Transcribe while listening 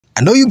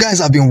I know you guys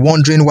have been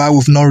wondering why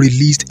we've not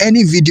released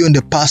any video in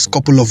the past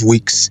couple of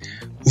weeks.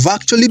 We've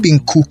actually been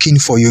cooking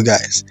for you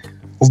guys.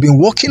 We've been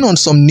working on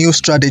some new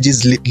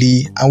strategies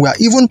lately, and we are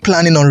even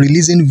planning on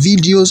releasing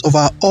videos of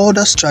our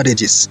other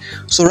strategies.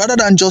 So rather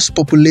than just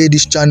populate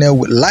this channel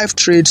with live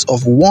trades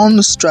of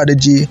one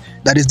strategy,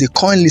 that is the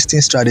coin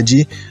listing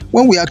strategy,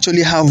 when we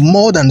actually have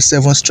more than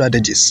 7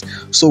 strategies.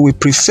 So we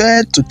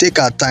prefer to take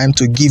our time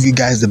to give you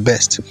guys the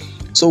best.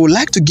 So we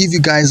like to give you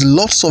guys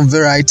lots of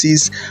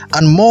varieties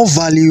and more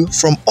value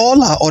from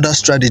all our other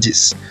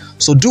strategies.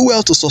 So do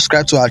well to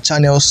subscribe to our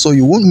channel so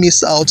you won't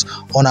miss out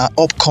on our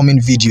upcoming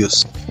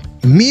videos.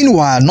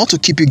 Meanwhile, not to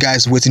keep you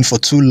guys waiting for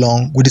too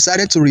long, we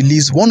decided to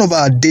release one of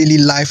our daily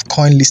live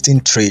coin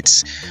listing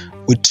trades.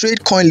 We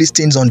trade coin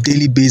listings on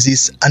daily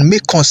basis and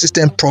make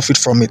consistent profit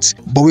from it.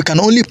 But we can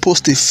only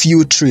post a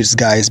few trades,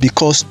 guys,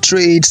 because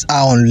trades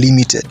are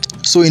unlimited.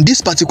 So in this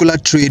particular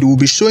trade, we'll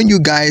be showing you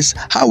guys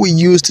how we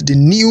used the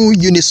new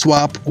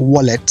Uniswap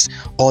Wallet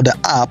or the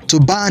app to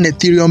buy an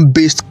Ethereum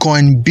based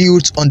coin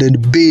built on the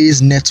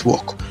Base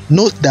network.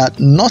 Note that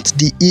not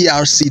the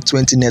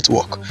ERC20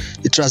 network.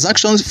 The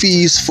transaction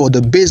fees for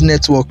the Base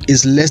network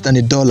is less than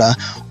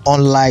 $1,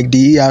 unlike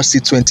the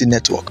ERC20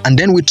 network. And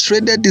then we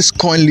traded this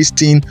coin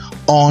listing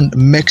on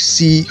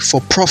Mexi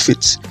for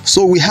profit.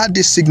 So we had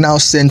this signal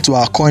sent to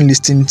our coin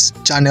listings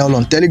channel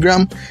on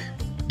Telegram.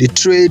 The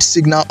trade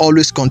signal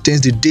always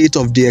contains the date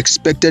of the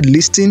expected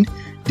listing,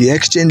 the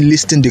exchange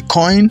listing the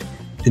coin,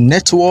 the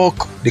network,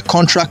 the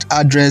contract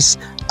address,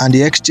 and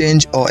the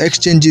exchange or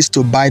exchanges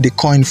to buy the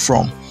coin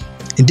from.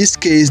 In this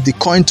case, the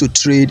coin to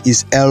trade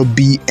is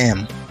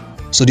LBM.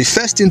 So the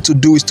first thing to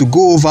do is to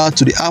go over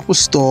to the Apple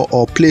Store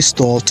or Play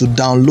Store to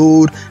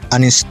download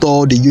and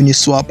install the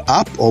Uniswap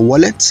app or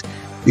wallet.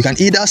 You can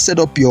either set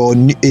up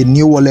a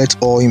new wallet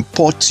or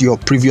import your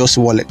previous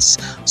wallets.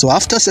 So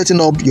after setting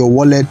up your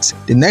wallet,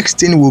 the next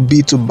thing will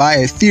be to buy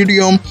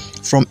Ethereum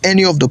from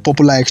any of the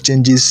popular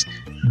exchanges.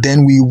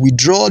 Then we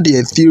withdraw the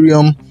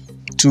Ethereum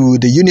to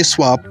the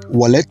Uniswap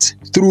wallet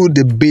through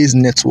the Base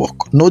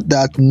network. Note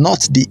that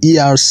not the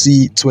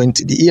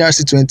ERC20. The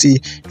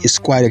ERC20 is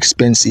quite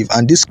expensive,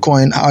 and this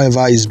coin,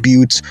 however, is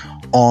built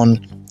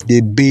on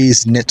the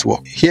Base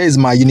network. Here is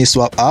my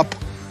Uniswap app.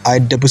 I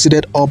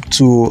deposited up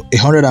to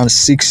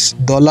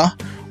 $106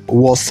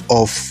 worth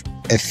of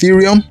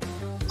Ethereum.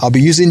 I'll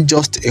be using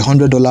just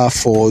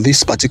 $100 for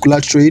this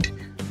particular trade,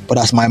 but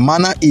as my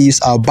manner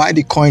is, I'll buy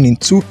the coin in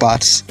 2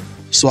 parts.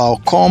 So I'll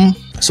come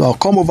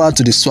over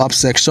to the swap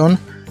section,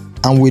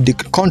 and with the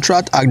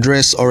contract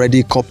address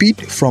already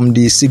copied from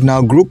the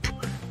signal group,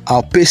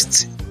 I'll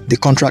paste the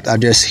contract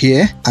address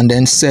here and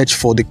then search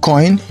for the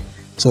coin.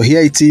 So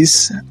here it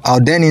is.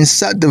 I'll then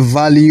insert the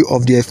value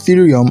of the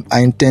Ethereum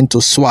I intend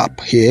to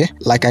swap here.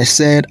 Like I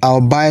said,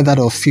 I'll buy that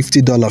of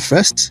 $50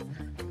 first,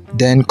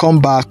 then come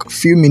back a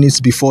few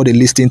minutes before the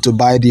listing to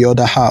buy the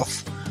other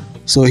half.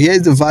 So here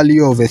is the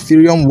value of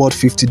Ethereum worth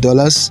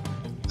 $50,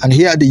 and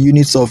here are the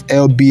units of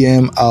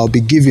LBM I'll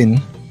be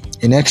given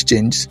in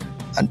exchange.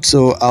 And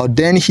so I'll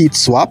then hit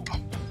swap.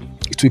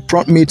 It will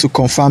prompt me to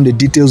confirm the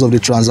details of the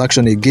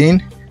transaction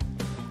again.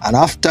 And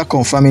after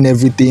confirming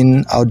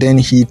everything, I'll then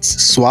hit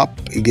swap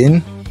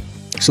again.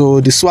 So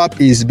the swap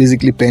is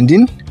basically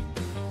pending.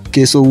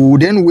 Okay, so we'll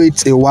then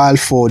wait a while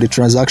for the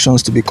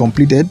transactions to be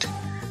completed.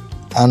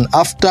 And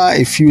after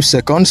a few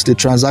seconds, the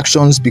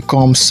transactions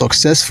become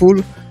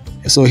successful.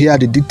 So here are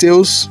the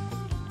details.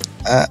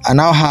 I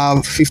now have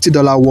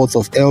 $50 worth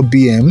of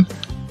LBM.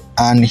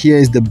 And here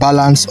is the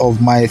balance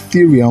of my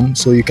Ethereum.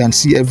 So you can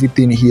see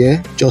everything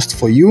here just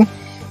for you.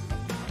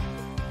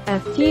 A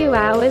few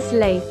hours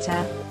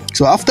later.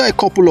 So after a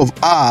couple of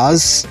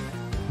hours,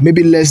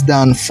 maybe less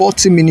than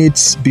 40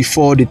 minutes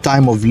before the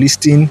time of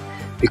listing,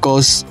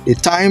 because the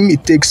time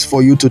it takes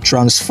for you to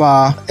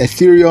transfer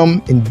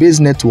Ethereum in Base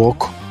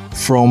network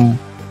from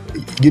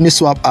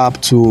Uniswap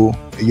app to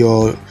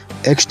your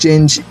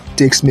exchange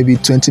takes maybe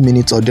 20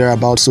 minutes or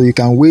thereabout. So you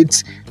can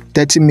wait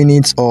 30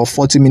 minutes or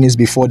 40 minutes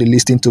before the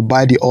listing to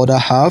buy the other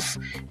half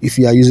if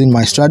you are using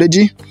my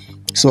strategy.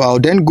 So I'll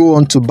then go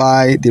on to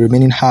buy the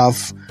remaining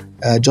half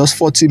just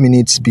 40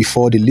 minutes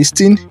before the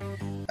listing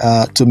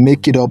to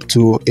make it up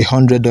to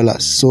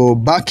 $100. So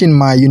back in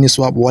my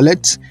Uniswap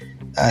wallet,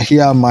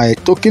 here are my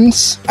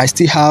tokens. I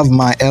still have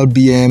my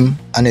LBM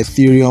and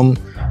Ethereum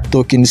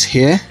tokens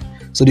here.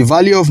 So the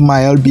value of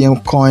my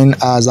LBM coin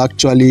has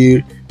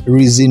actually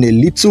risen a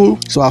little.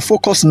 So our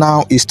focus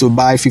now is to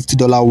buy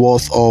 $50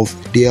 worth of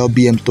the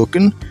LBM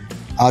token.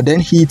 I'll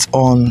then hit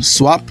on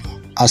swap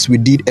as we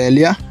did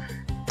earlier,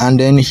 and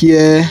then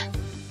here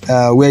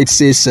where it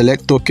says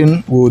select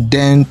token, we'll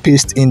then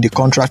paste in the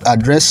contract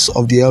address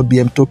of the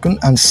LBM token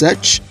and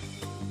search,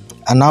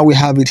 and now we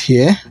have it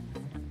here.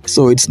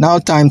 So it's now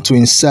time to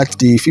insert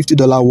the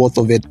 $50 worth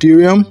of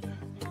Ethereum,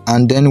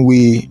 and then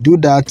we do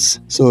that.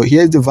 So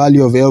here's the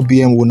value of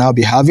LBM we'll now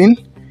be having.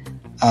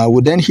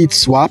 We'll then hit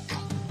swap.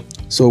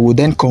 So we'll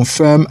then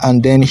confirm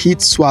and then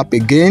hit swap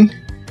again.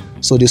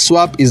 So the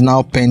swap is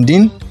now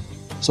pending.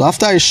 So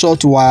after a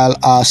short while,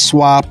 our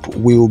swap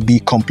will be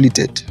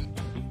completed.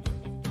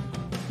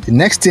 The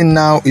next thing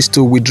now is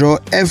to withdraw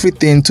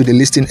everything to the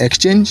listing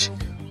exchange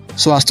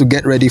so as to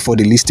get ready for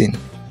the listing.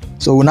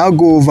 So we'll now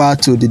go over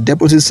to the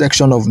deposit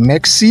section of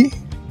MEXC,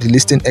 the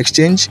listing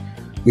exchange.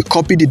 We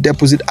copy the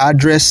deposit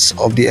address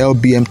of the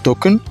LBM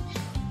token,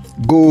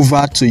 go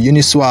over to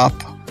Uniswap,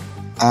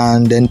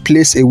 and then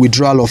place a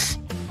withdrawal of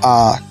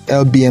our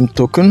LBM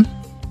token.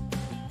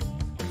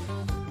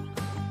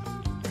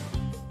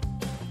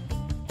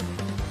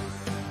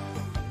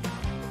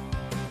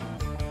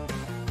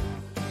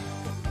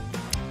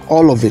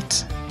 All of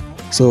it.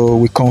 So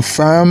we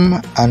confirm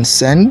and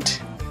send.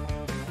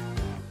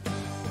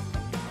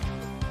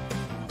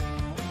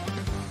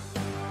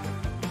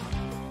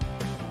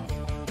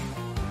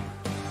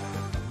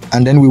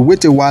 And then we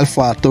wait a while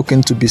for our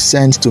token to be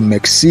sent to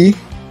MEXC.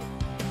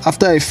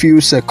 After a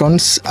few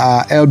seconds,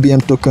 our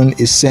LBM token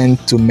is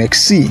sent to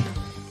MEXC.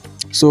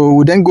 So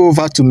we then go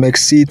over to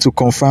MEXC to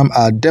confirm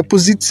our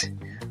deposit.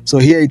 So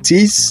here it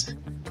is,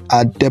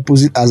 our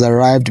deposit has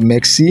arrived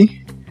MEXC.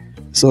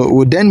 So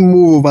we'll then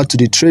move over to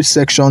the trade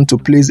section to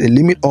place a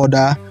limit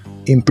order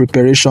in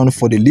preparation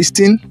for the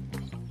listing.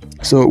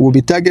 So we'll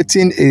be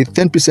targeting a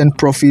 10%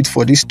 profit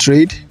for this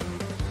trade.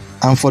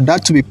 And for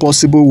that to be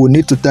possible, we'll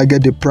need to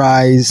target the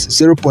price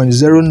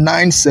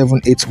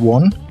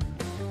 0.09781.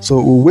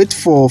 So we'll wait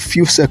for a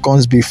few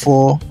seconds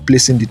before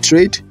placing the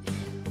trade.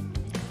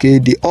 Okay,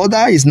 the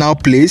order is now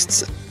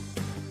placed.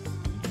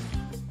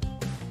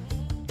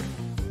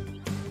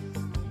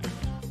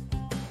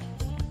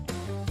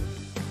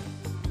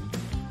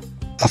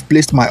 I've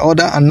placed my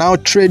order and now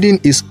trading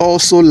is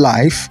also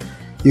live.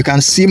 You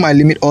can see my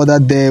limit order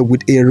there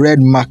with a red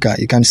marker.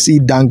 You can see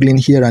dangling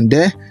here and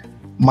there.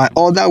 My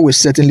order will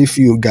certainly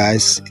fill,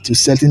 guys. It will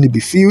certainly be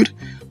filled.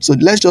 So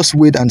let's just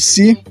wait and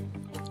see.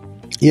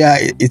 Yeah,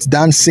 it's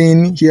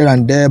dancing here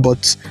and there,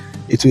 but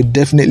it will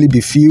definitely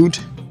be filled.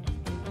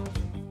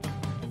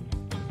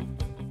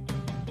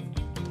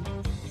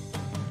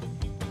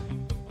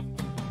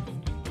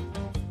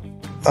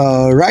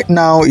 Right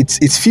now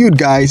it's filled,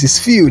 guys. It's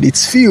filled.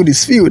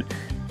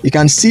 You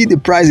can see the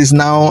price is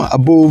now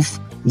above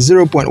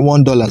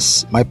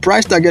 $0.1. My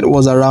price target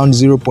was around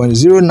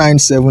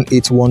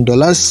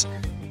 $0.09781.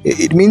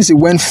 It means it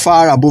went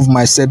far above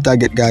my set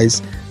target,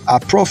 guys. Our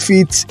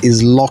profit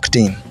is locked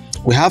in.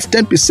 We have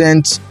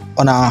 10%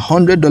 on our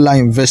 $100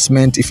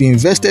 investment. If you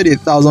invested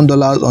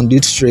 $1,000 on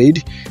this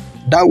trade,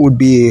 that would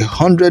be a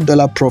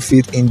 $100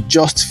 profit in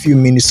just a few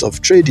minutes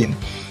of trading.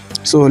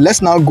 So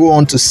let's now go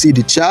on to see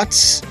the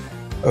charts.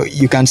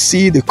 You can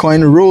see the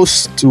coin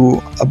rose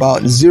to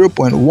about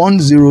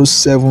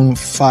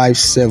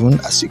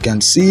 0.10757, as you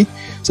can see.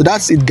 So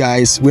that's it,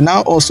 guys. We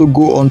now also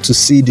go on to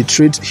see the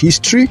trade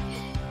history.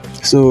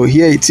 So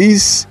here it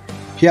is.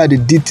 Here are the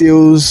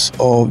details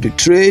of the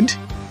trade.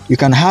 You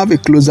can have a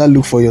closer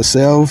look for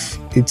yourself.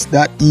 It's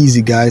that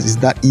easy, guys. It's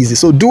that easy.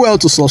 So do well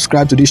to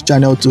subscribe to this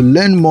channel to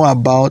learn more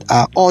about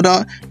our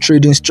other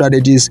trading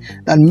strategies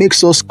that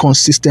makes us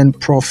consistent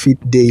profit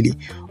daily.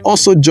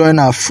 Also join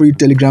our free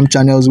Telegram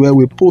channels where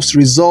we post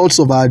results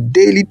of our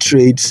daily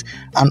trades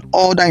and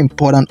other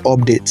important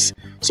updates.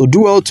 So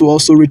do well to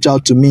also reach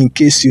out to me in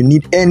case you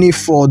need any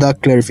further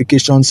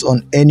clarifications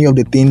on any of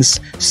the things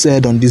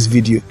said on this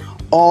video.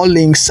 All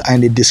links are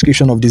in the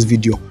description of this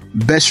video.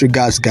 Best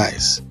regards,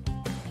 guys.